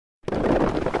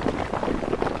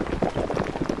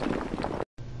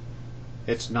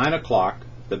It's 9 o'clock.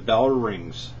 The bell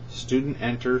rings. Students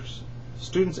enter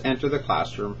the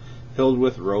classroom filled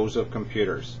with rows of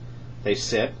computers. They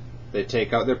sit. They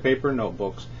take out their paper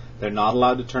notebooks. They're not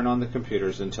allowed to turn on the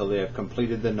computers until they have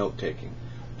completed the note-taking.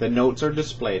 The notes are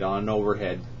displayed on an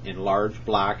overhead in large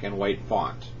black and white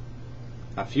font.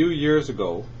 A few years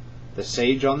ago, the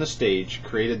sage on the stage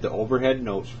created the overhead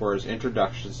notes for his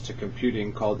introductions to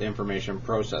computing called information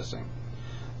processing.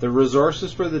 The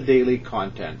resources for the daily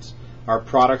contents are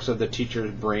products of the teacher's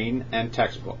brain and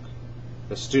textbook.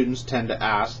 The students tend to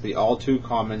ask the all too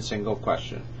common single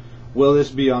question, will this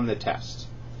be on the test?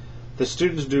 The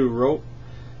students do rote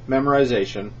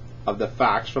memorization of the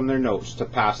facts from their notes to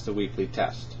pass the weekly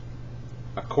test.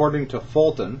 According to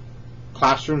Fulton,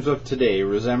 classrooms of today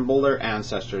resemble their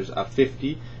ancestors of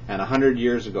 50 and 100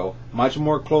 years ago much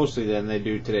more closely than they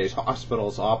do today's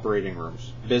hospitals' operating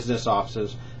rooms, business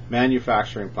offices,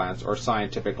 manufacturing plants, or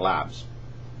scientific labs.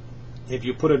 If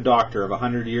you put a doctor of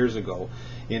 100 years ago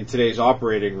in today's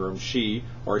operating room, she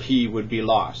or he would be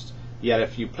lost. Yet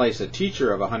if you place a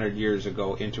teacher of 100 years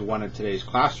ago into one of today's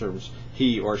classrooms,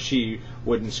 he or she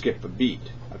wouldn't skip a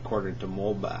beat, according to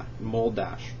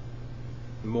Moldash.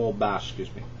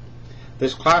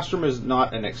 This classroom is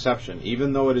not an exception.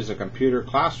 Even though it is a computer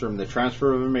classroom, the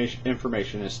transfer of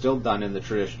information is still done in the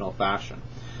traditional fashion.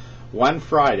 One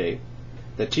Friday,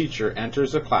 the teacher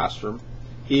enters the classroom,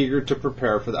 eager to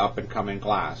prepare for the up-and-coming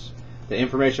class. The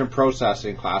information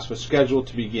processing class was scheduled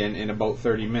to begin in about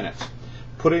 30 minutes.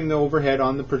 Putting the overhead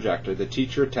on the projector, the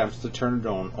teacher attempts to turn it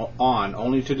on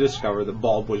only to discover the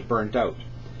bulb was burnt out.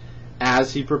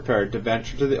 As he prepared to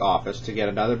venture to the office to get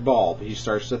another bulb, he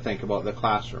starts to think about the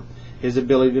classroom, his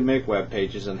ability to make web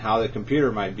pages, and how the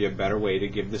computer might be a better way to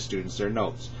give the students their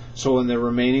notes. So in the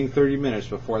remaining 30 minutes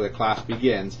before the class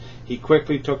begins, he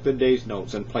quickly took the day's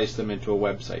notes and placed them into a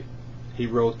website. He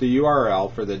wrote the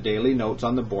URL for the daily notes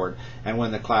on the board, and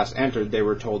when the class entered, they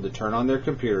were told to turn on their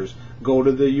computers, go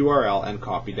to the URL, and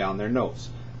copy down their notes.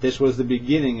 This was the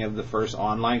beginning of the first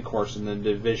online course in the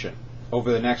division.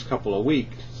 Over the next couple of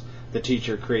weeks, the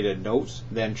teacher created notes,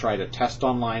 then tried a test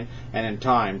online, and in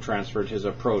time transferred his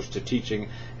approach to teaching,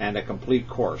 and a complete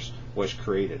course was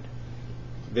created.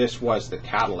 This was the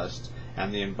catalyst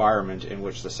and the environment in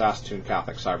which the Saskatoon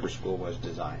Catholic Cyber School was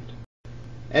designed.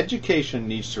 Education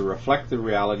needs to reflect the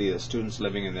reality of the students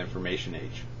living in the information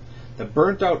age. The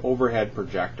burnt-out overhead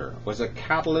projector was a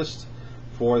catalyst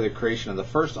for the creation of the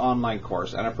first online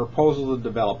course and a proposal to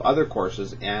develop other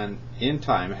courses, and in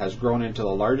time has grown into the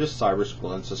largest cyber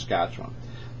school in Saskatchewan.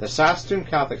 The Saskatoon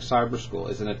Catholic Cyber School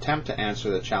is an attempt to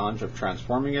answer the challenge of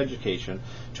transforming education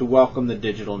to welcome the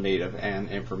digital native and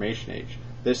information age.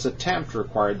 This attempt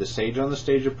required the sage on the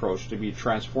stage approach to be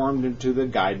transformed into the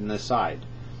guide in the side.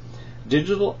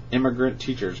 Digital immigrant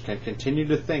teachers can continue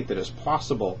to think that it's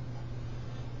possible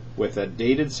with a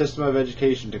dated system of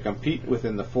education to compete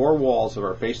within the four walls of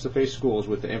our face-to-face schools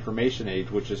with the information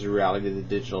age, which is the reality of the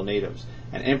digital natives.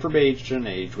 An information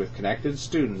age with connected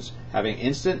students having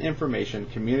instant information,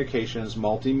 communications,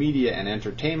 multimedia, and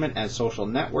entertainment and social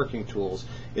networking tools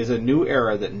is a new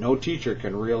era that no teacher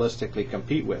can realistically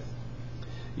compete with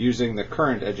using the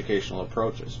current educational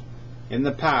approaches. In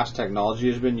the past,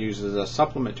 technology has been used as a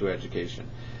supplement to education.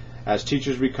 As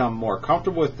teachers become more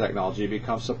comfortable with technology, it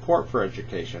becomes support for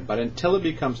education. But until it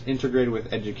becomes integrated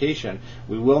with education,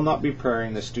 we will not be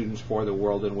preparing the students for the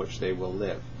world in which they will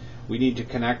live. We need to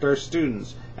connect our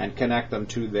students and connect them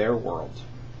to their world.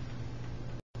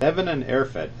 Levin and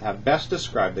Erfed have best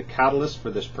described the catalyst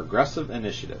for this progressive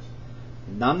initiative.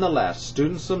 Nonetheless,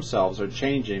 students themselves are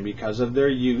changing because of their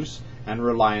use and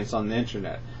reliance on the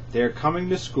internet. They are coming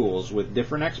to schools with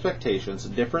different expectations,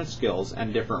 different skills,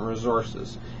 and different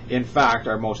resources. In fact,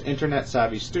 our most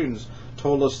internet-savvy students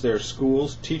told us their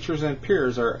schools, teachers, and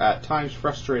peers are at times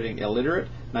frustrating, illiterate,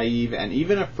 naive, and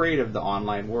even afraid of the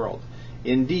online world.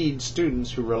 Indeed,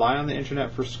 students who rely on the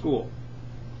internet for school,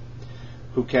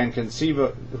 who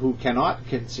cannot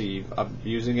conceive of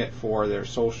using it for their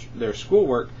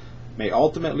schoolwork, may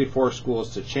ultimately force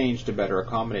schools to change to better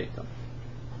accommodate them.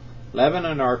 Levin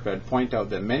and Arfed point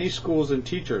out that many schools and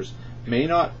teachers may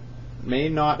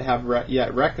not have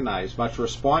yet recognized, much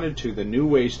responded to, the new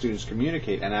ways students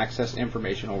communicate and access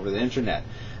information over the internet.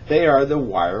 They are the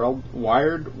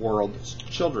wired world's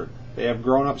children. They have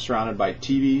grown up surrounded by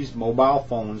TVs, mobile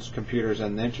phones, computers,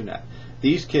 and the internet.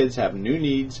 These kids have new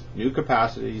needs, new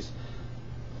capacities,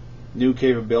 new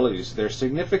capabilities. They're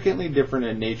significantly different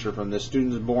in nature from the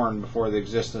students born before the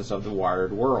existence of the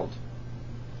wired world.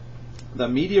 The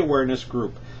Media Awareness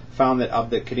Group found that of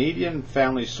the Canadian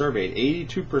families surveyed,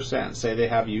 82% say they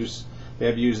have used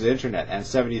the internet, and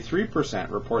 73%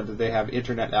 report that they have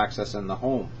internet access in the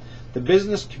home. The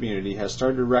business community has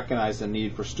started to recognize the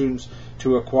need for students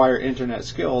to acquire internet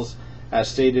skills, as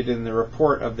stated in the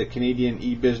report of the Canadian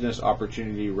E-Business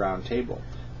Opportunity Roundtable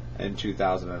in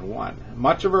 2001.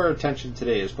 Much of our attention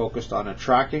today is focused on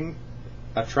attracting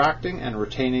and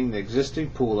retaining the existing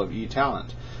pool of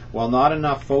e-talent, while not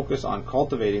enough focus on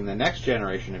cultivating the next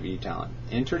generation of e-talent.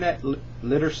 Internet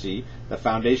literacy, the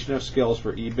foundation of skills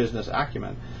for e-business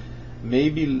acumen,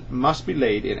 must be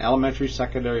laid in elementary,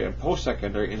 secondary, and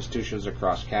post-secondary institutions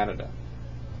across Canada.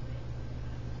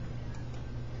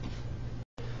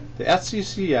 The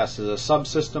SCCS is a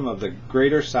subsystem of the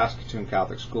Greater Saskatoon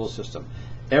Catholic School System.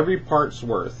 Every part's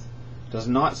worth does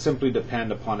not simply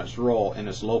depend upon its role in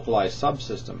its localized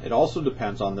subsystem. It also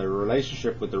depends on the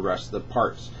relationship with the rest of the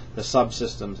parts, the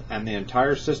subsystems, and the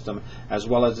entire system, as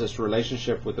well as its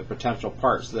relationship with the potential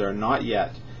parts that are not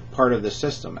yet part of the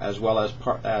system, as well as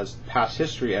past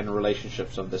history and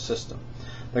relationships of the system.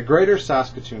 The Greater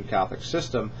Saskatoon Catholic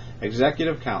System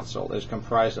Executive Council is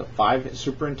comprised of 5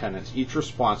 superintendents, each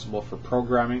responsible for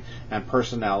programming and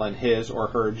personnel in his or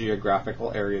her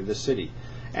geographical area of the city,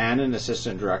 and an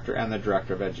assistant director and the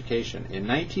director of education. In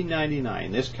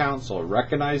 1999, this council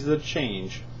recognized the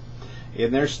change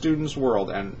in their students'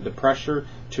 world and the pressure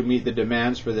to meet the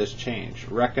demands for this change.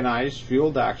 Recognized,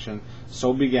 fueled action,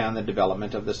 so began the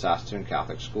development of the Saskatoon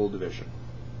Catholic School Division.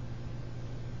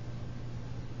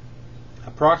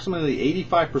 Approximately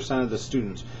 85% of the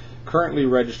students currently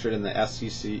registered in the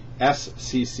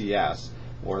SCCS,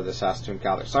 or the Saskatoon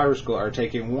Catholic Cyber School, are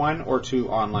taking 1 or 2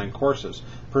 online courses,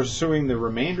 pursuing the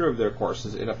remainder of their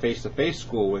courses in a face-to-face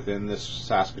school within the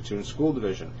Saskatoon School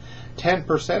Division.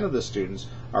 10% of the students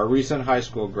are recent high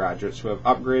school graduates who are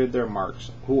upgrading their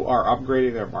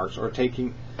marks, or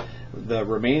taking the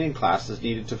remaining classes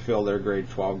needed to fill their grade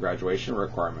 12 graduation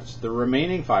requirements. The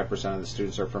remaining 5% of the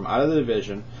students are from out of the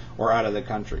division or out of the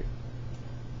country.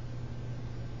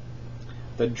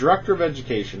 The Director of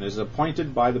Education is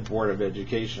appointed by the Board of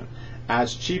Education.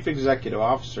 As Chief Executive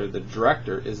Officer, the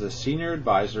Director is a senior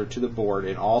advisor to the Board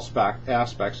in all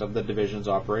aspects of the division's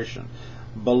operation.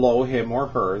 Below him or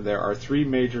her, there are 3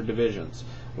 major divisions: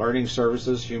 Learning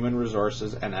Services, Human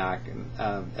Resources, and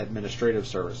Administrative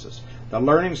Services. The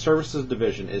Learning Services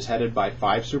Division is headed by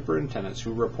 5 superintendents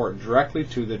who report directly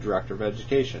to the Director of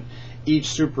Education. Each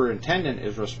superintendent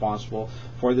is responsible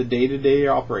for the day-to-day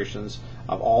operations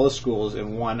of all the schools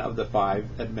in one of the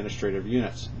 5 administrative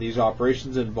units. These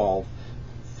operations involve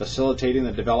facilitating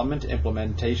the development,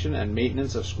 implementation, and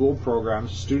maintenance of school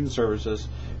programs, student services,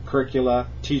 curricula,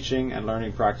 teaching, and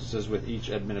learning practices with each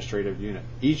administrative unit.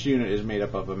 Each unit is made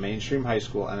up of a mainstream high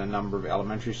school and a number of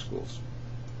elementary schools.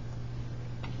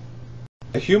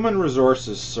 The Human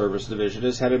Resources Service Division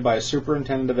is headed by a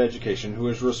Superintendent of Education who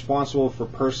is responsible for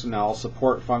personnel,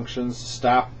 support functions,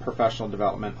 staff professional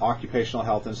development, occupational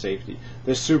health and safety.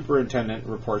 This superintendent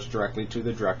reports directly to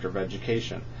the Director of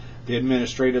Education. The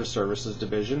Administrative Services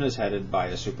Division is headed by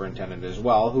a superintendent as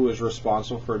well, who is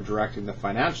responsible for directing the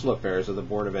financial affairs of the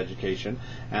Board of Education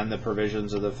and the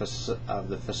provisions of the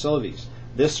facilities.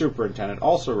 This superintendent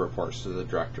also reports to the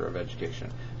Director of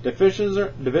Education.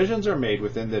 Divisions are made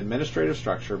within the administrative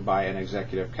structure by an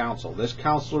executive council. This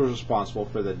council is responsible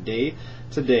for the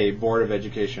day-to-day Board of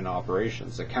Education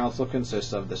operations. The council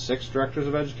consists of the 6 Directors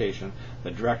of Education,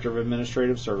 the Director of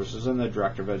Administrative Services, and the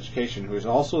Director of Education, who is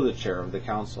also the chair of the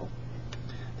council.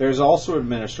 There is also an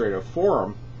administrative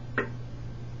forum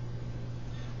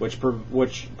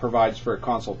which provides for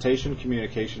consultation,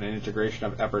 communication, and integration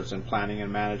of efforts in planning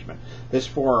and management. This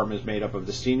forum is made up of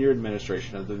the senior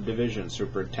administration of the division,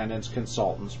 superintendents,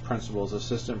 consultants, principals,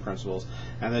 assistant principals,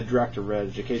 and the Director of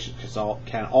Education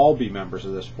can all be members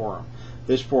of this forum.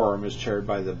 This forum is chaired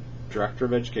by the Director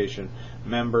of Education,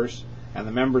 members, and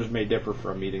the members may differ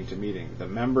from meeting to meeting. The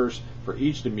members for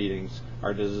each of the meetings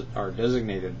are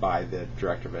designated by the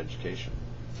Director of Education.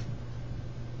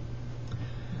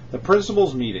 The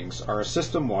principals' meetings are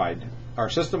system-wide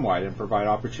and provide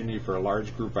opportunity for a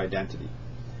large group identity,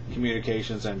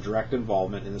 communications, and direct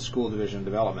involvement in the school division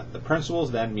development. The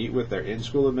principals then meet with their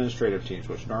in-school administrative teams,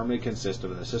 which normally consist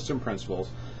of an assistant principals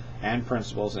and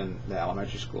principals in the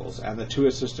elementary schools, and the 2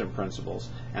 assistant principals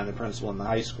and the principal in the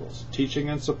high schools. Teaching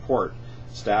and support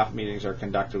staff meetings are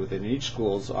conducted within each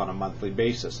schools on a monthly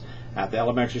basis. At the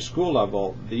elementary school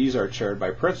level, these are chaired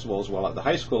by principals, while at the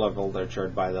high school level, they're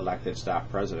chaired by the elected staff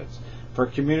presidents. For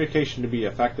communication to be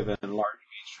effective in large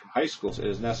mainstream high schools, it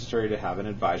is necessary to have an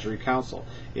advisory council.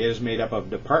 It is made up of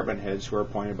department heads who are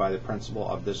appointed by the principal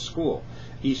of this school.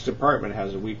 Each department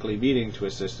has a weekly meeting to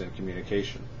assist in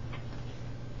communication.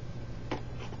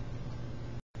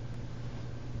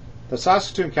 The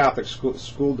Saskatoon Catholic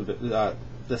School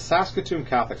the Saskatoon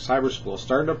Catholic Cyber School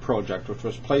started a project which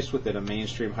was placed within a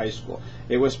mainstream high school.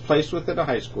 It was placed within a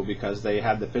high school because they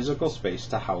had the physical space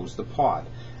to house the pod.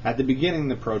 At the beginning,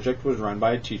 the project was run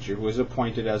by a teacher who was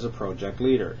appointed as a project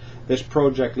leader. This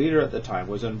project leader at the time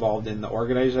was involved in the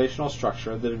organizational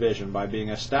structure of the division by being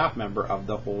a staff member of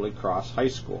the Holy Cross High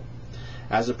School.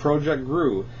 As the project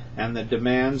grew and the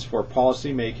demands for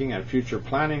policy making and future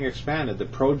planning expanded, the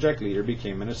project leader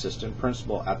became an assistant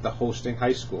principal at the hosting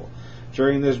high school.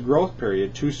 During this growth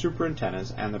period, 2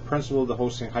 superintendents and the principal of the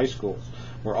hosting high schools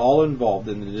were all involved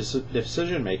in the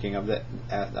decision making of the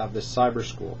cyber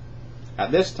school.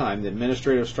 At this time, the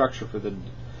administrative structure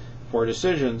for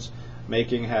decisions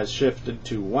making has shifted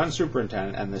to 1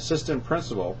 superintendent, and the assistant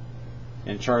principal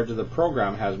in charge of the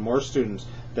program has more students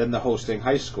than the hosting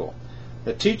high school.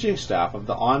 The teaching staff of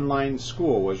the online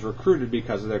school was recruited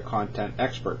because of their content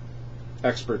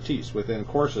expertise within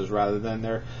courses rather than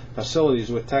their facilities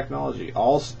with technology.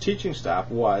 All teaching staff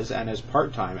was and is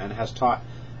part-time and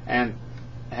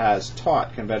has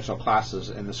taught conventional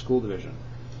classes in the school division.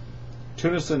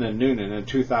 Tunison and Noonan in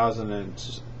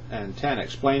 2010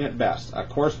 explain it best: a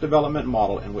course development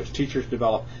model in which teachers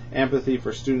develop empathy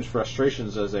for students'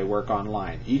 frustrations as they work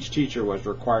online. Each teacher was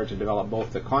required to develop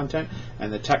both the content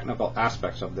and the technical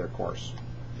aspects of their course.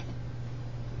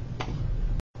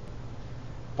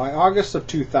 By August of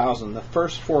 2000, the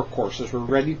first 4 courses were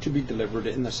ready to be delivered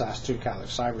in the Saskatoon Catholic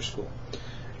Cyber School.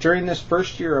 During this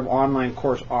first year of online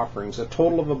course offerings, a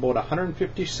total of about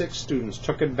 156 students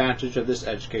took advantage of this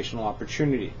educational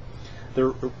opportunity.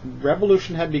 The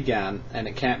revolution had begun, and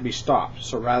it can't be stopped.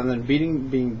 So rather than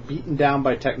being beaten down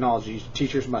by technology,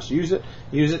 teachers must use it,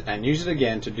 and use it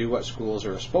again to do what schools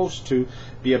are supposed to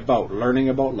be about: learning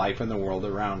about life and the world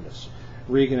around us.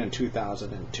 Regan in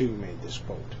 2002 made this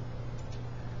quote.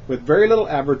 With very little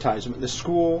advertisement, the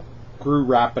school grew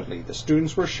rapidly. The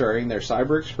students were sharing their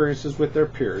cyber experiences with their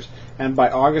peers, and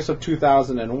by August of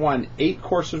 2001, 8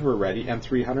 courses were ready and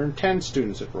 310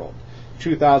 students enrolled.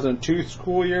 2002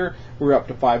 school year, we were up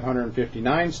to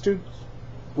 559 students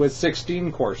with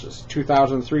 16 courses.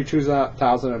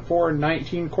 2003-2004,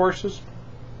 19 courses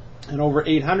and over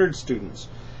 800 students.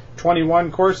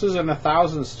 21 courses and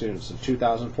 1,000 students in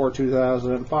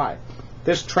 2004-2005.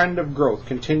 This trend of growth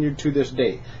continued to this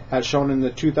day, as shown in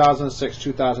the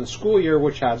 2006-2000 school year,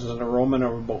 which has an enrollment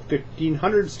of about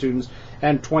 1,500 students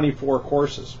and 24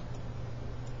 courses.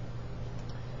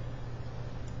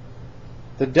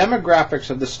 The demographics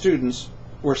of the students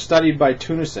were studied by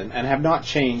Tunison and have not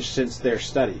changed since their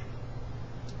study.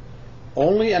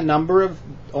 Only the number of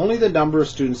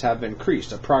students have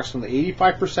increased. Approximately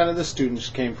 85% of the students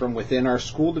came from within our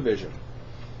school division.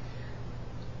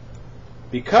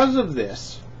 Because of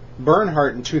this,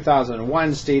 Bernhardt in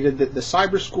 2001 stated that the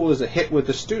cyber school is a hit with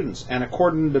the students, and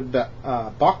according to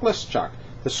Boklishchuk,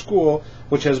 the school,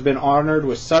 which has been honored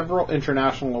with several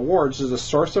international awards, is a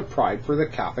source of pride for the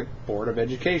Catholic Board of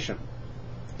Education.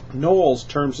 Knowles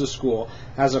terms the school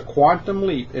as a quantum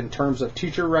leap in terms of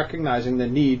teacher recognizing the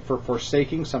need for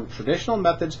forsaking some traditional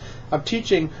methods of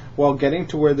teaching while getting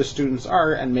to where the students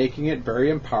are and making it very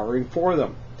empowering for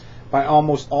them. By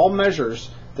almost all measures,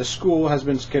 the school has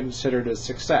been considered a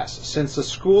success. Since the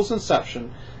school's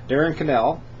inception, Darren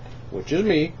Cannell, which is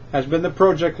me, has been the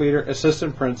project leader,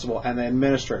 assistant principal, and the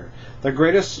administrator. The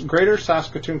Greater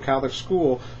Saskatoon Catholic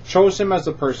School chose him as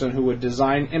the person who would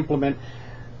design, implement,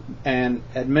 and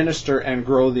administer and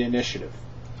grow the initiative.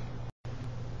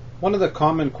 One of the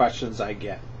common questions I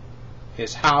get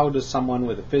is, how does someone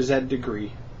with a phys ed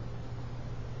degree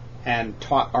and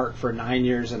taught art for 9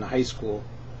 years in high school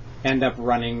end up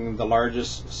running the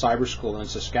largest cyber school in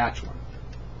Saskatchewan?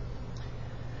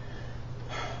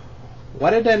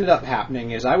 What had ended up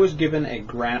happening is I was given a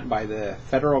grant by the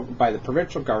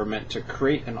provincial government to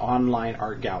create an online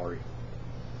art gallery.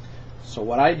 So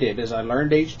what I did is I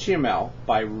learned HTML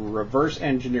by reverse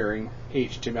engineering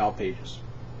HTML pages.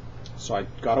 So I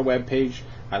got a web page,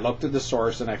 I looked at the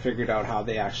source, and I figured out how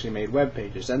they actually made web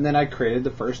pages. And then I created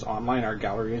the first online art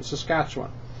gallery in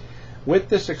Saskatchewan. With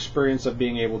this experience of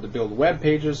being able to build web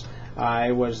pages,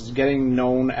 I was getting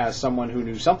known as someone who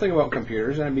knew something about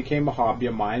computers, and it became a hobby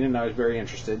of mine, and I was very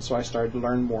interested, so I started to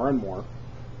learn more and more.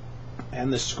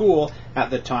 And the school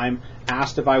at the time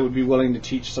asked if I would be willing to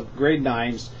teach some grade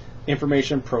 9s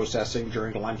information processing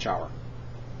during lunch hour,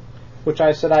 which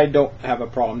I said I don't have a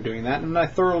problem doing that, and I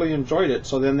thoroughly enjoyed it.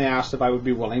 So then they asked if I would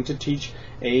be willing to teach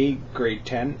a grade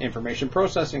 10 information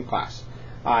processing class.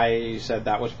 I said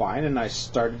that was fine, and I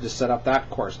started to set up that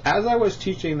course. As I was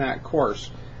teaching that course,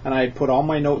 and I had put all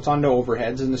my notes onto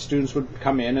overheads, and the students would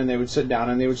come in and they would sit down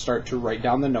and they would start to write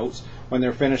down the notes. When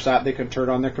they're finished that, they could turn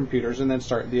on their computers and then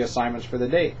start the assignments for the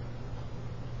day.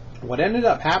 What ended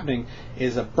up happening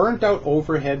is a burnt out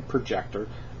overhead projector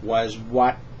was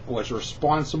what was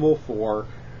responsible for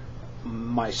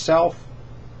myself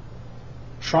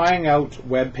trying out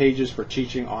web pages for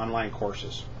teaching online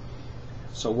courses.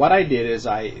 So what I did is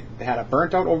I had a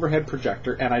burnt out overhead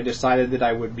projector, and I decided that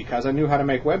I would, because I knew how to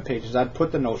make web pages, I'd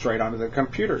put the notes right onto the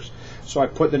computers. So I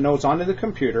put the notes onto the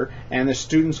computer, and the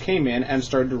students came in and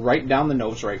started to write down the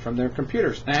notes right from their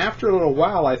computers. And after a little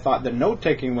while, I thought the note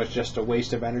taking was just a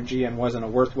waste of energy and wasn't a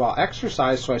worthwhile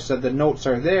exercise, so I said the notes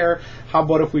are there, how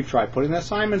about if we try putting the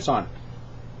assignments on?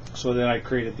 So then I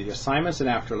created the assignments, and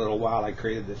after a little while I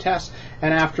created the tests,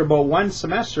 and after about one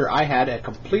semester I had a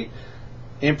complete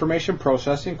information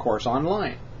processing course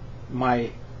online. My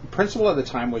principal at the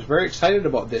time was very excited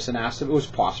about this and asked if it was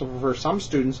possible for some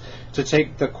students to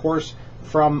take the course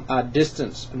from a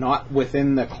distance, not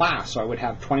within the class. So I would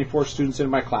have 24 students in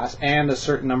my class and a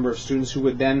certain number of students who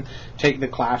would then take the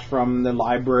class from the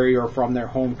library or from their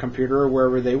home computer or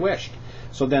wherever they wished.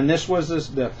 So then this was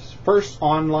the first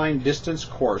online distance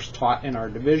course taught in our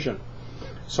division.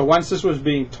 So once this was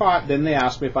being taught, then they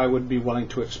asked me if I would be willing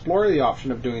to explore the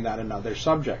option of doing that in other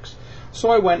subjects. So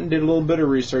I went and did a little bit of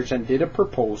research and did a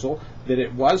proposal that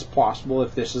it was possible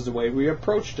if this is the way we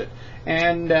approached it.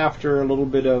 And after a little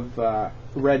bit of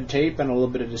red tape and a little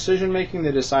bit of decision making,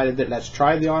 they decided that let's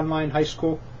try the online high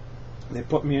school. They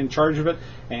put me in charge of it,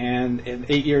 and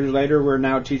 8 years later we're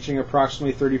now teaching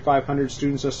approximately 3,500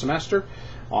 students a semester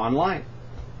online.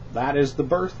 That is the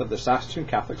birth of the Saskatoon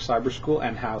Catholic Cyber School,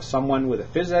 and how someone with a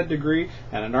phys ed degree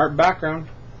and an art background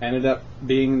ended up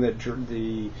being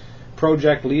the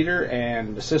project leader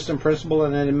and assistant principal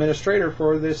and an administrator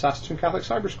for the Saskatoon Catholic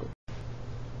Cyber School.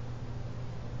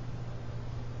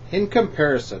 In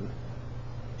comparison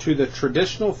to the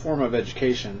traditional form of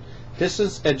education,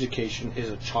 distance education is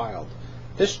a child.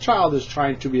 This child is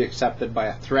trying to be accepted by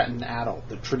a threatened adult,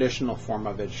 the traditional form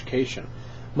of education.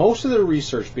 Most of the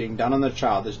research being done on the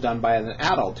child is done by an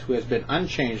adult who has been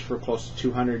unchanged for close to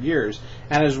 200 years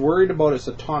and is worried about its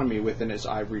autonomy within its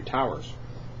ivory towers.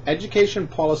 Education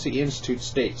Policy Institute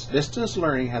states distance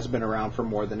learning has been around for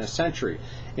more than a century.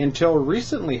 Until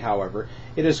recently, however,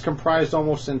 it is comprised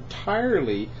almost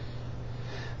entirely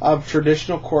of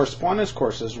traditional correspondence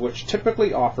courses, which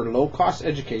typically offer low-cost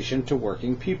education to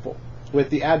working people. With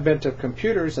the advent of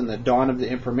computers and the dawn of the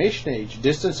information age,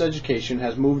 distance education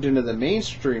has moved into the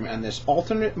mainstream, and this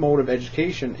alternate mode of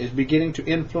education is beginning to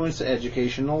influence the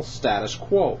educational status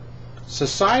quo.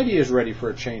 Society is ready for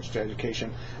a change to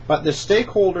education, but the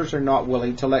stakeholders are not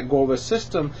willing to let go of a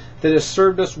system that has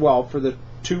served us well for the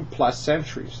 2+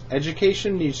 centuries.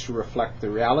 Education needs to reflect the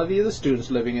reality of the students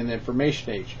living in the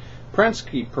information age.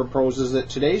 Prensky proposes that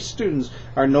today's students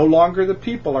are no longer the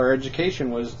people our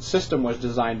education system was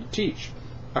designed to teach.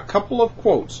 A couple of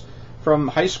quotes from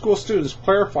high school students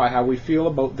clarify how we feel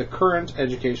about the current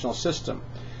educational system.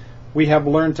 We have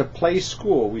learned to play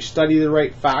school. We study the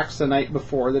right facts the night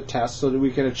before the test so that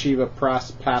we can achieve a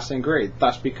passing grade,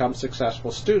 thus become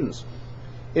successful students.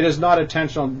 It is not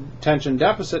attention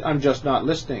deficit, I'm just not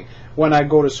listening. When I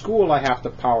go to school, I have to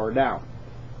power down.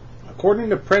 According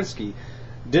to Prensky,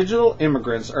 digital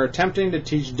immigrants are attempting to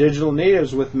teach digital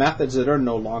natives with methods that are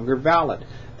no longer valid.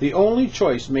 The only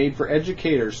choice made for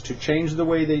educators to change the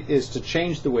way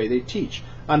they teach.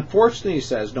 Unfortunately, he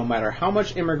says, no matter how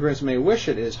much immigrants may wish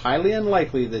it, it is highly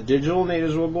unlikely that digital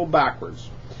natives will go backwards.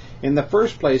 In the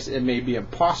first place, it may be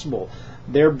impossible.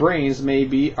 Their brains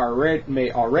may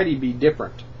already be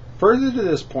different. Further to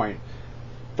this point,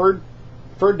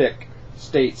 Furtick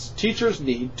states teachers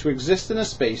need to exist in a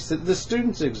space that the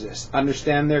students exist,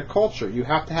 understand their culture. You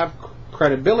have to have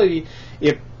credibility.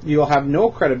 If you'll have no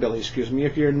credibility,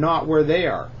 if you're not where they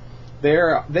are. They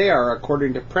are,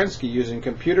 according to Prensky, using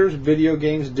computers, video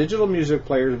games, digital music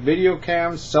players, video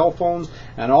cams, cell phones,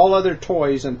 and all other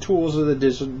toys and tools of the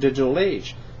digital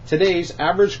age. Today's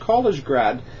average college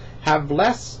grad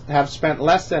have spent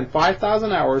less than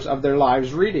 5,000 hours of their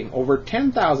lives reading, over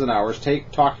 10,000 hours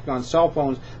talking on cell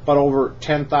phones, but over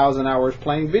 10,000 hours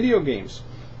playing video games,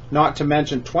 not to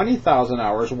mention 20,000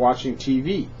 hours watching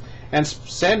TV, and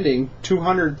sending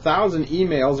 200,000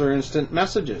 emails or instant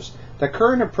messages. The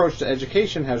current approach to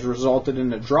education has resulted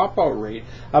in a dropout rate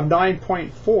of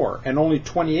 9.4, and only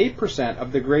 28%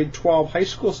 of the grade 12 high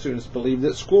school students believe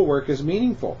that schoolwork is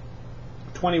meaningful.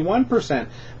 21%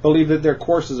 believe that their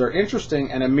courses are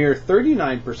interesting, and a mere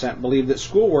 39% believe that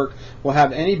schoolwork will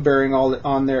have any bearing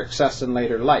on their success in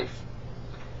later life.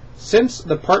 Since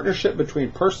the partnership between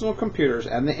personal computers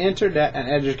and the internet and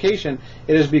education,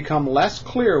 it has become less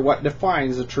clear what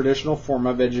defines the traditional form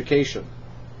of education.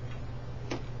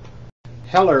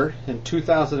 Heller, in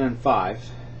 2005,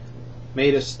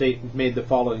 made the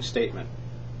following statement: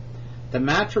 "The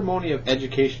matrimony of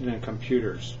education and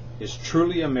computers is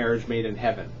truly a marriage made in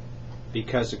heaven,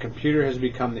 because the computer has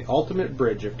become the ultimate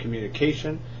bridge of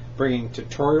communication, bringing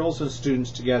tutorials and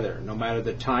students together, no matter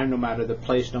the time, no matter the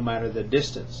place, no matter the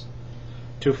distance."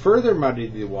 To further muddy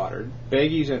the water,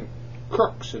 Beggies and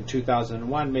Crooks in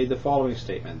 2001 made the following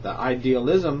statement: "The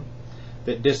idealism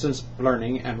that distance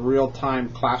learning and real-time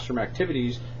classroom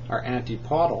activities are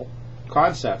antipodal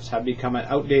concepts have become an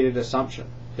outdated assumption.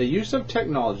 The use of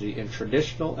technology in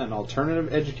traditional and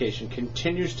alternative education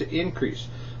continues to increase,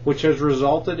 which has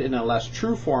resulted in a less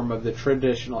true form of the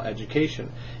traditional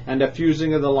education and a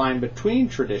fusing of the line between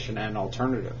tradition and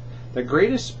alternative. The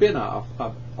greatest spin-off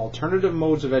of alternative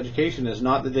modes of education is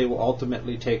not that they will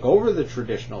ultimately take over the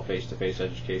traditional face-to-face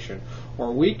education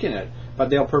or weaken it, but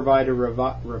they'll provide a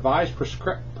revised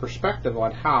perspective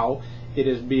on how it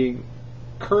is being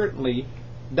currently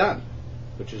done,"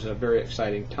 which is a very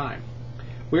exciting time.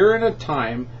 We are in a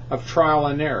time of trial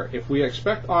and error. If we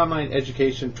expect online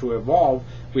education to evolve,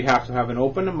 we have to have an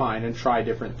open mind and try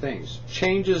different things.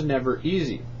 Change is never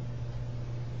easy,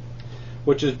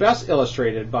 which is best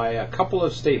illustrated by a couple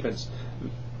of statements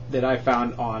that I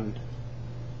found on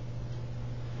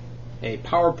a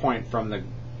PowerPoint from the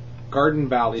Garden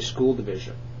Valley School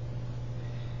Division.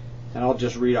 And I'll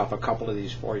just read off a couple of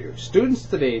these for you. "Students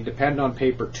today depend on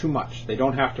paper too much. They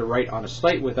don't have to write on a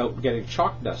slate without getting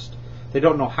chalk dust. They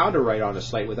don't know how to write on a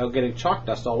slate without getting chalk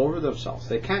dust all over themselves.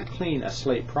 They can't clean a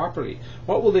slate properly.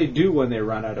 What will they do when they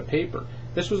run out of paper?"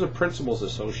 This was a Principals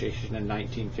Association in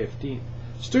 1915.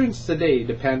 "Students today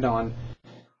depend on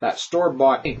that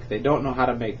store-bought ink. They don't know how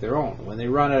to make their own. When they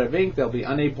run out of ink, they'll be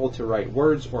unable to write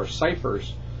words or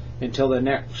ciphers until the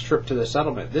next trip to the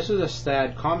settlement." This is a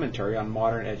sad commentary on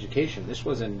modern education. This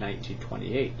was in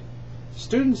 1928.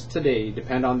 "Students today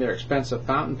depend on their expensive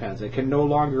fountain pens. They can no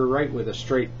longer write with a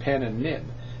straight pen and nib.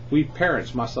 We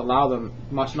parents must not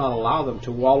allow them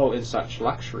to wallow in such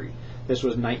luxury." This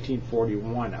was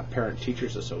 1941, a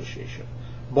Parent-Teachers Association.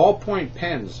 "Ballpoint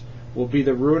pens will be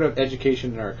the ruin of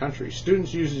education in our country.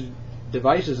 Students use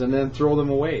devices and then throw them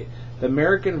away. The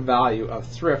American value of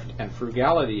thrift and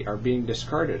frugality are being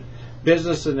discarded.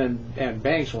 Businesses and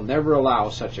banks will never allow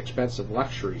such expensive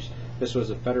luxuries." This was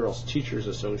the Federal Teachers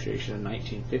Association in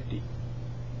 1950.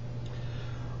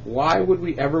 "Why would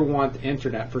we ever want the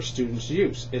internet for students'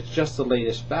 use? It's just the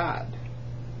latest fad.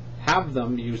 Have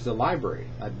them use the library."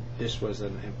 This was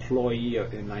an employee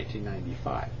in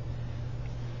 1995.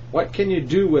 "What can you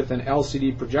do with an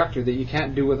LCD projector that you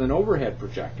can't do with an overhead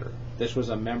projector?" This was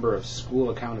a member of School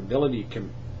Accountability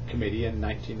Committee in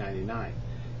 1999.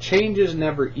 "Change is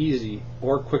never easy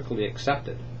or quickly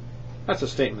accepted." That's a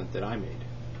statement that I made.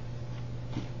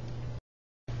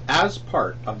 As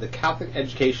part of the Catholic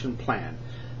Education Plan,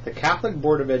 the Catholic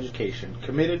Board of Education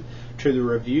committed to the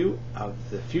review of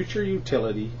the future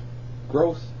utility,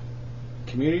 growth,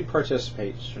 community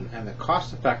participation, and the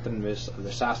cost-effectiveness of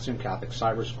the Saskatoon Catholic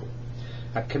Cyber School.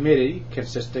 A committee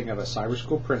consisting of a cyber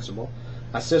school principal,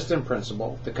 assistant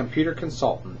principal, the computer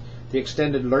consultant, the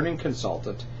extended learning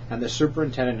consultant, and the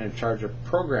superintendent in charge of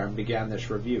program began this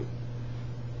review.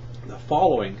 The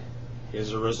following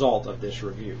is a result of this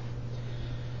review.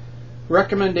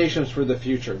 Recommendations for the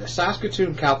future. The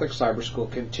Saskatoon Catholic Cyber School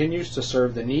continues to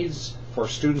serve the needs for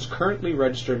students currently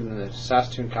registered in the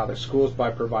Saskatoon Catholic Schools by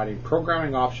providing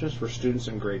programming options for students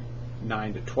in grade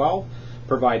 9 to 12,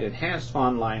 provide enhanced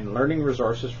online learning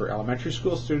resources for elementary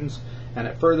school students, and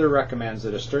it further recommends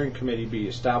that a steering committee be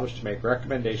established to make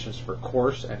recommendations for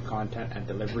course and content and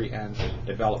delivery and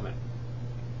development.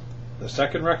 The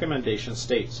second recommendation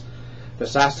states, the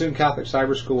Saskatoon Catholic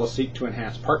Cyber School will seek to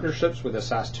enhance partnerships with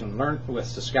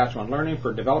Saskatchewan Learning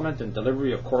for development and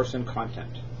delivery of course and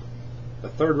content. The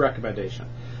third recommendation,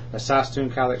 the Saskatoon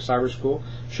Catholic Cyber School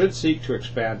should seek to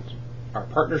expand our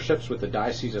partnerships with the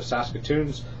Diocese of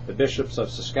Saskatoon, the Bishops of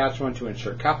Saskatchewan, to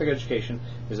ensure Catholic education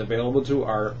is available to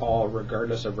all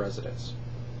regardless of residence.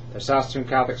 The Saskatoon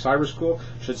Catholic Cyber School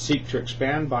should seek to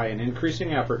expand by an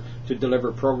increasing effort to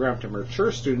deliver program to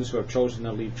mature students who have chosen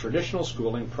to leave traditional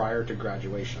schooling prior to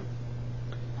graduation.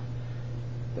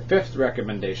 The fifth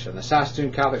recommendation, the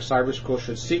Saskatoon Catholic Cyber School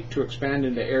should seek to expand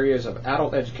into areas of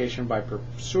adult education by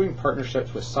pursuing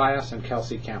partnerships with SIAS and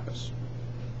Kelsey Campus.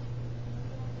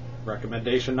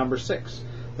 Recommendation number 6.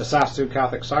 The Saskatoon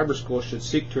Catholic Cyber School should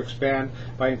seek to expand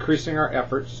by increasing our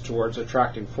efforts towards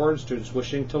attracting foreign students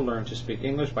wishing to learn to speak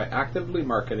English by actively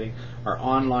marketing our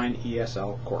online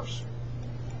ESL course.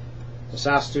 The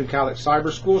Saskatoon Catholic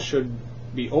Cyber School should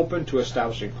be open to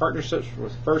establishing partnerships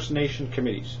with First Nation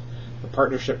committees. The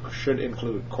partnership should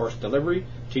include course delivery,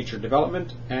 teacher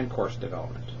development, and course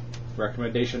development.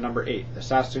 Recommendation number 8. The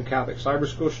Saskatoon Catholic Cyber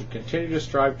School should continue to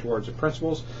strive towards the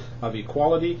principles of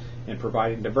equality in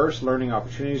providing diverse learning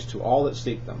opportunities to all that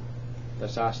seek them. The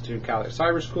Saskatoon Catholic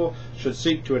Cyber School should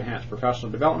seek to enhance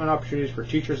professional development opportunities for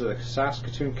teachers of the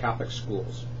Saskatoon Catholic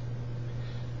schools.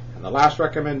 And the last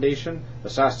recommendation, the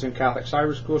Saskatoon Catholic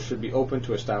Cyber School should be open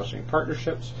to establishing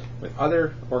partnerships with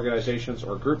other organizations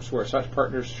or groups where such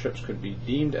partnerships could be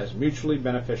deemed as mutually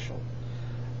beneficial.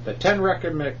 The 10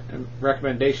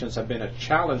 recommendations have been a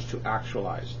challenge to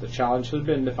actualize. The challenge has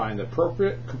been to find the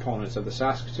appropriate components of the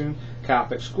Saskatoon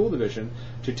Catholic School Division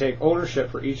to take ownership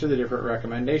for each of the different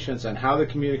recommendations and how the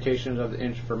communication of the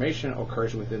information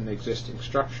occurs within the existing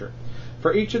structure.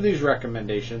 For each of these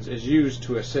recommendations is used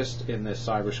to assist in this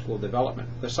cyber school development.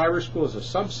 The cyber school is a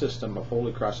subsystem of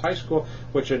Holy Cross High School,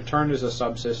 which in turn is a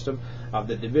subsystem of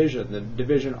the division. The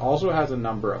division also has a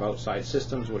number of outside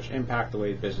systems which impact the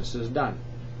way business is done.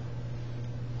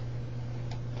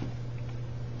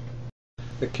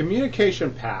 The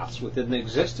communication paths within the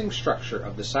existing structure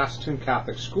of the Saskatoon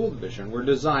Catholic School Division were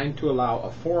designed to allow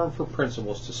a forum for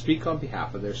principals to speak on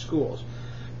behalf of their schools.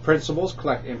 Principals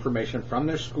collect information from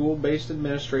their school-based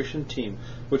administration team,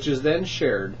 which is then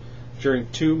shared during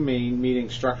two main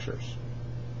meeting structures.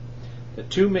 The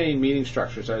two main meeting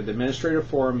structures are the administrative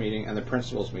forum meeting and the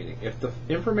principals meeting. If the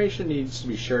information needs to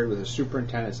be shared with the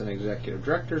superintendents and executive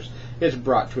directors, it's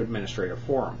brought to administrative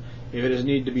forum. If it is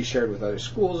needed to be shared with other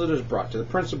schools, it is brought to the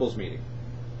principals meeting.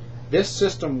 This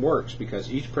system works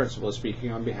because each principal is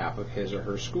speaking on behalf of his or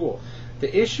her school.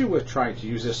 The issue with trying to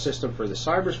use this system for the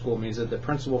cyber school means that the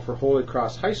principal for Holy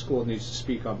Cross High School needs to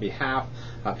speak on behalf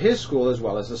of his school as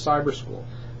well as the cyber school.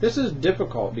 This is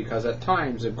difficult because at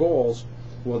times the goals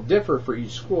will differ for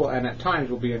each school and at times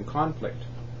will be in conflict.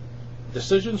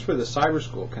 Decisions for the cyber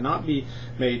school cannot be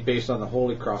made based on the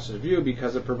Holy Cross's view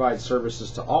because it provides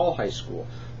services to all high school.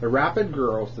 The rapid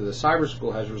growth of the cyber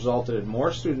school has resulted in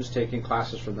more students taking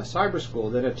classes from the cyber school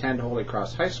than attend Holy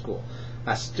Cross High School.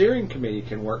 A steering committee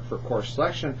can work for course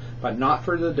selection, but not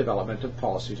for the development of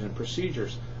policies and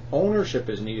procedures. Ownership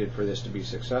is needed for this to be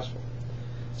successful.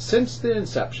 Since the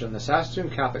inception, the Saskatoon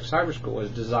Catholic Cyber School was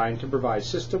designed to provide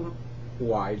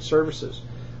system-wide services.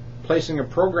 Placing a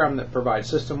program that provides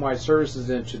system-wide services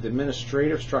into the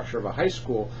administrative structure of a high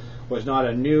school was not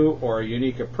a new or a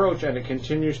unique approach, and it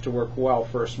continues to work well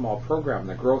for a small program.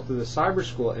 The growth of the cyber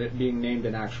school and it being named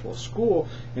an actual school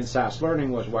in SAS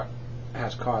Learning was what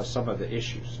has caused some of the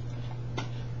issues. The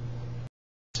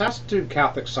Saskatoon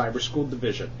Catholic Cyber School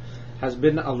Division has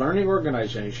been a learning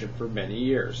organization for many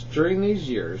years. During these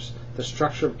years, the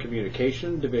structure of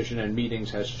communication, division, and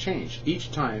meetings has changed.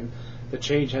 Each time, the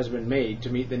change has been made to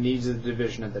meet the needs of the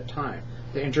division at the time.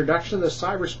 The introduction of the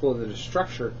cyber school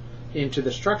into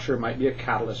the structure might be a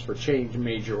catalyst for change,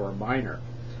 major or minor.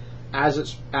 At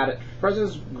its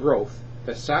present growth,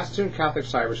 the Saskatoon Catholic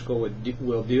Cyber School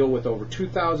will deal with over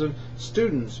 2,000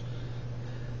 students,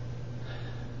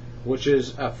 which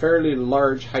is a fairly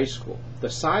large high school. The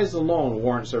size alone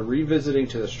warrants a revisiting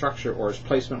to the structure or its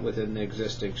placement within the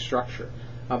existing structure.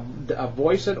 A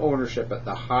voice and ownership at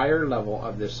the higher level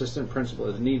of the assistant principal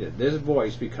is needed. This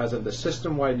voice, because of the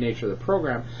system-wide nature of the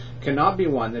program, cannot be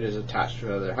one that is attached to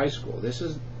another high school. This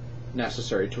is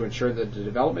necessary to ensure that the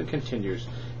development continues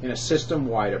in a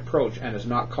system-wide approach and is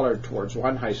not colored towards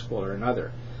one high school or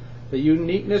another. The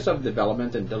uniqueness of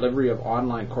development and delivery of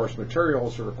online course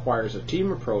materials requires a team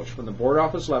approach from the board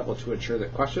office level to ensure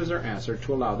that questions are answered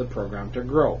to allow the program to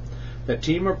grow. The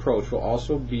team approach will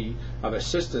also be of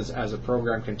assistance as the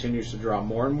program continues to draw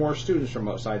more and more students from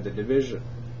outside the division.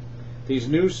 These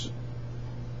new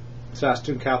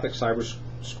Saskatoon Catholic Cyber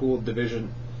School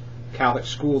Division Catholic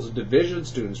Schools Division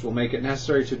students will make it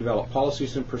necessary to develop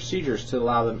policies and procedures to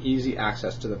allow them easy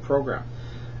access to the program.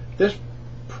 This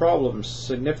problem's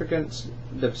significance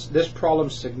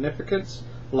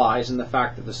lies in the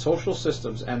fact that the social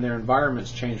systems and their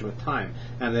environments change with time,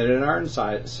 and that in our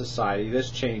society this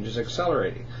change is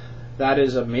accelerating. That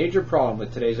is a major problem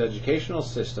with today's educational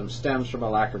system, stems from a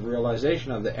lack of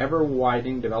realization of the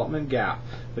ever-widening development gap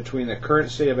between the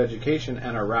current state of education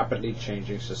and our rapidly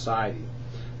changing society.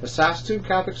 The Saskatoon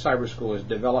Catholic Cyber School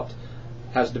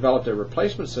has developed a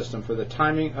replacement system for the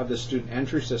timing of the student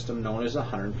entry system known as the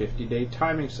 150-day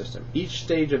timing system. Each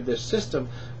stage of this system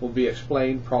will be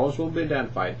explained, problems will be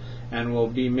identified, and will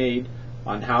be made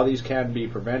on how these can be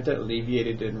prevented,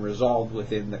 alleviated, and resolved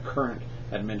within the current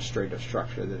administrative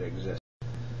structure that exists.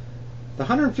 The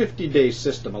 150-day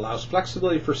system allows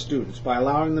flexibility for students by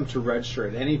allowing them to register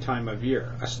at any time of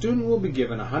year. A student will be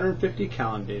given 150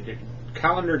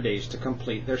 calendar days to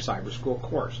complete their cyber school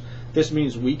course. This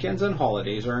means weekends and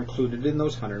holidays are included in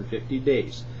those 150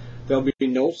 days. There will be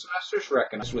no semesters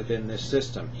recognized within this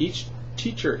system. Each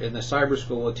teacher in the cyber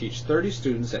school will teach 30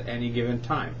 students at any given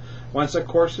time. Once a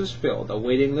course is filled, a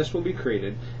waiting list will be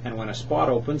created, and when a spot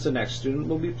opens, the next student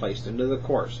will be placed into the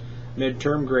course.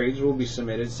 Midterm grades will be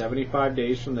submitted 75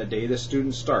 days from the day the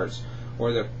student starts,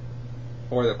 or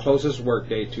the closest work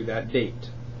day to that date.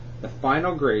 The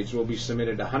final grades will be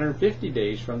submitted 150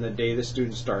 days from the day the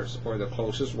student starts, or the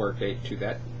closest work date to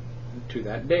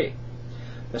that day.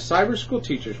 The cyber school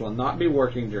teachers will not be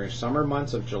working during summer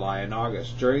months of July and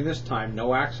August. During this time,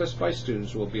 no access by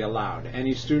students will be allowed.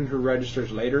 Any student who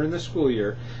registers later in the school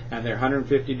year, and their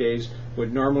 150 days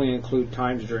would normally include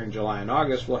times during July and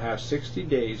August, will have 60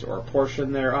 days or a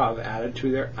portion thereof added to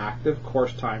their active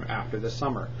course time after the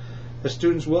summer. The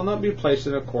students will not be placed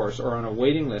in a course or on a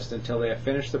waiting list until they have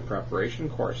finished the preparation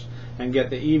course and get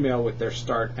the email with their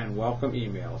start and welcome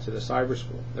email to the cyber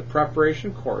school. The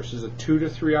preparation course is a 2 to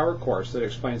 3 hour course that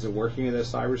explains the working of the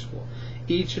cyber school.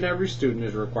 Each and every student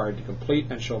is required to complete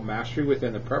and show mastery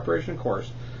within the preparation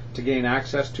course to gain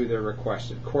access to their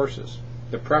requested courses.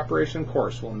 The preparation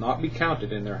course will not be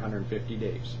counted in their 150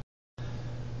 days.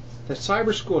 The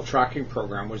Cyber School Tracking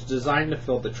Program was designed to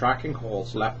fill the tracking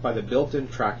holes left by the built-in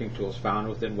tracking tools found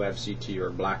within WebCT or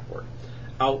Blackboard,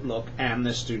 Outlook, and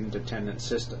the student attendance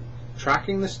system.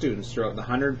 Tracking the students throughout the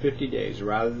 150 days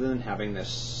rather than having this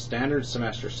standard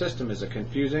semester system is a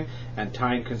confusing and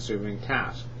time-consuming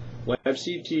task.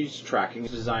 WebCT's tracking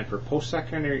is designed for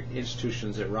post-secondary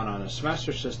institutions that run on a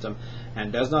semester system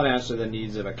and does not answer the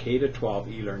needs of a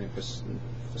K-12 e-learning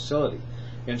facility.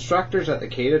 Instructors at the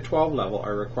K-12 level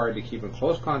are required to keep in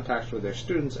close contact with their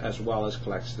students as well as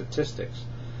collect statistics.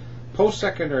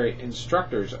 Post-secondary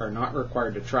instructors are not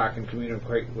required to track and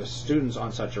communicate with students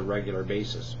on such a regular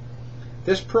basis.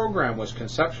 This program was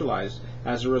conceptualized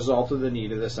as a result of the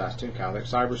need of the Saskatoon Catholic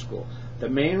Cyber School. The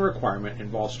main requirement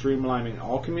involves streamlining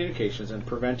all communications and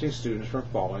preventing students from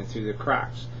falling through the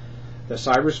cracks. The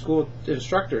cyber school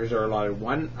instructors are allotted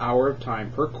 1 hour of time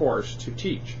per course to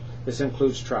teach. This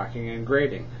includes tracking and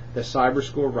grading. The cyber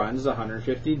school runs the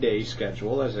 150-day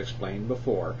schedule as explained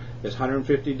before. This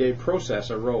 150-day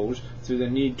process arose through the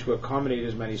need to accommodate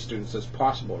as many students as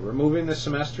possible. Removing the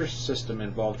semester system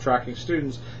involved tracking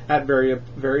students at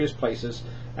various places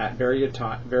at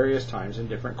various times in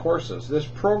different courses. This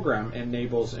program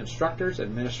enables instructors,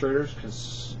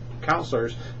 administrators,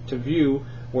 counselors to view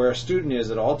where a student is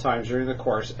at all times during the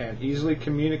course and easily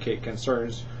communicate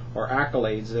concerns or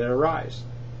accolades that arise.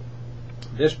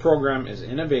 This program is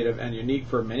innovative and unique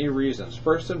for many reasons.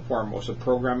 First and foremost, the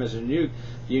program is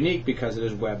unique because it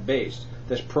is web-based.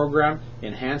 This program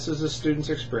enhances the student's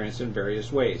experience in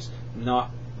various ways,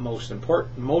 most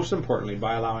importantly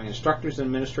by allowing instructors and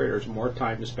administrators more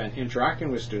time to spend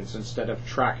interacting with students instead of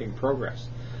tracking progress.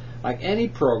 Like any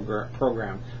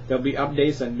program, there will be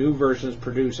updates and new versions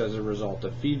produced as a result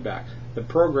of feedback. The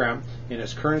program, in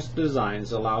its current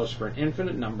designs, allows for an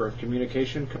infinite number of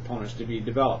communication components to be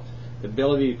developed. The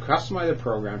ability to customize the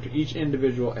program to each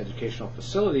individual educational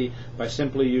facility by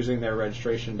simply using their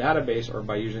registration database or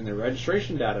by using the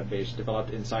registration database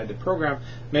developed inside the program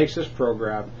makes this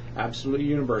program absolutely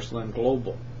universal and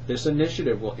global. This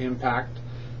initiative will impact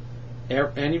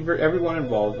everyone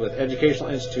involved with educational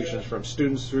institutions from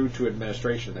students through to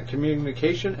administration. The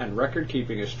communication and record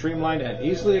keeping is streamlined and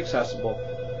easily accessible,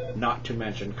 not to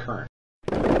mention current.